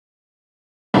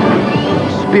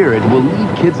Spirit will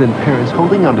leave kids and parents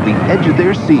holding onto the edge of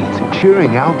their seats,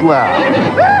 cheering out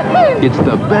loud. It's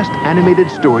the best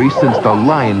animated story since The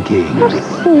Lion King.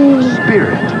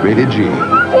 Spirit, rated G.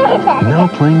 Now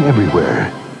playing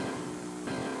everywhere.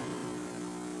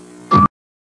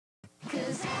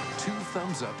 2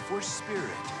 thumbs up for Spirit.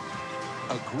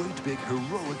 A great big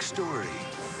heroic story.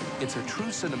 It's a true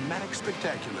cinematic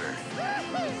spectacular.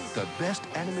 The best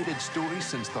animated story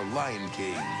since The Lion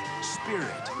King.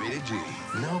 Spirit, rated G.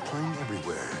 Now playing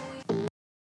everywhere.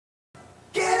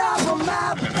 Get off of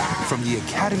my back! From the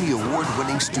Academy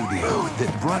Award-winning studio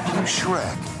that brought you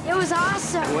Shrek. It was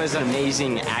awesome. It was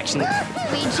amazing action.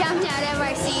 We jumped out of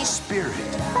our seats. Spirit.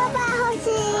 Bye-bye,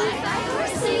 horsey. Bye-bye,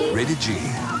 horsey. Rated G.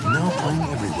 Now playing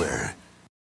everywhere.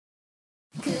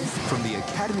 From the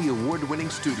Academy Award-winning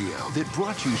studio that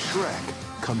brought you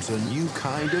Shrek comes a new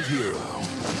kind of hero.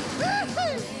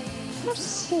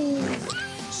 Horsey.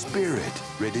 Spirit,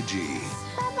 rated G.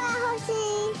 Bye-bye,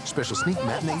 horsey. Special sneak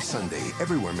matinee Sunday,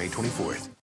 everywhere May 24th.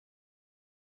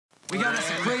 We got us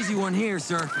a crazy one here,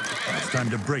 sir. It's time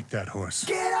to break that horse.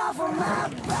 Get off of my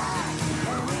back!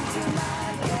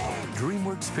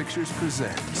 DreamWorks Pictures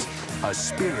presents a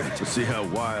Spirit To see how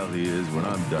wild he is when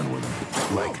I'm done with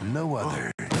him. like no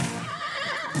other.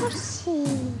 Horsey.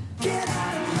 Get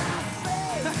out of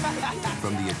my face!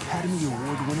 From the Academy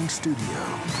Award-winning studio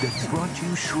that brought you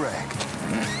Shrek.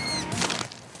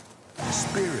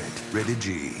 Spirit, rated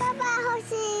G. Bye-bye,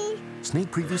 horsey.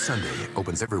 Sneak preview Sunday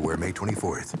opens everywhere May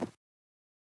 24th.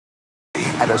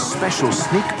 At a special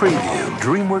sneak preview,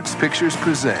 DreamWorks Pictures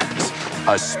presents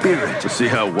a Spirit To see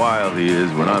how wild he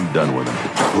is when I'm done with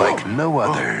him. like no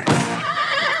other.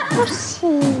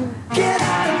 Horsey. Get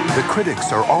out of my The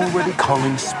critics are already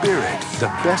calling Spirit the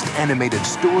best animated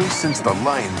story since The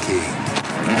Lion King.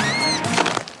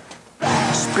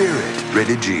 Spirit,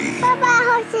 rated G. Bye-bye,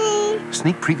 horsey.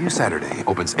 Sneak preview Saturday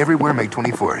opens everywhere May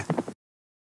 24th.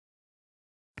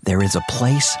 There is a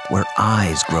place where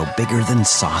eyes grow bigger than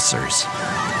saucers,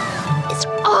 It's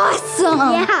awesome.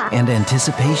 Yeah. and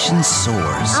anticipation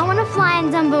soars. I want to fly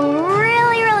in Dumbo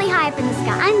really, really high up in the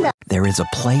sky. There is a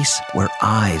place where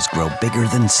eyes grow bigger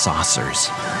than saucers,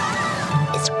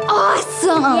 It's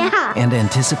awesome. Yeah. and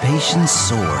anticipation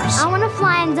soars. I want to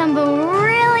fly in Dumbo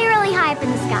really, really high up in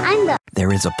the sky.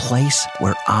 There is a place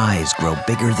where eyes grow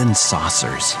bigger than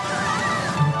saucers,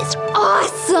 It's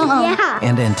awesome. Yeah.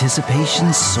 and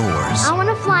anticipation soars. I want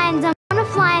to fly in Dumbo. I want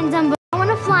to fly in Dumbo. I want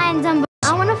to fly in Dumbo.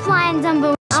 I want to fly in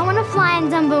Dumbo. I want to fly in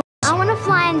Dumbo. I want to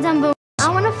fly in Dumbo. I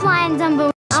want to fly in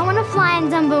Dumbo. I want to fly in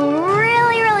Dumbo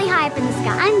really, really high up in the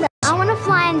sky. I want to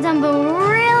fly in Dumbo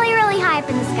really, really high up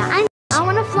in the sky. I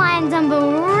want to fly in Dumbo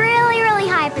really, really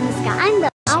high up in the sky.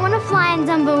 I want to fly in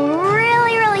Dumbo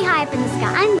really, really high up in the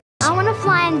sky. I want to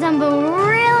fly in Dumbo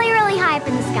really, really high up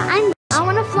in the sky. I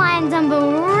want to fly in Dumbo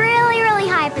really, really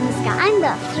high up in the sky.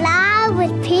 Fly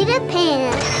with Peter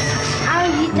Pan.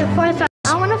 I'll use the force.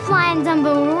 I want to fly in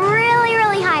Dumbo really,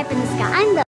 really high up in the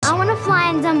sky. I want to fly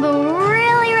in Dumbo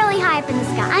really, really high up in the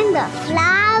sky.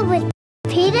 Fly with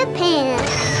Peter Pan.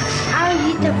 I'll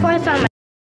use the force on my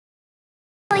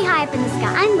really high up in the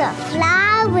sky.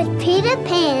 Fly with Peter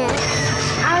Pan.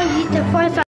 I'll use the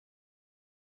force on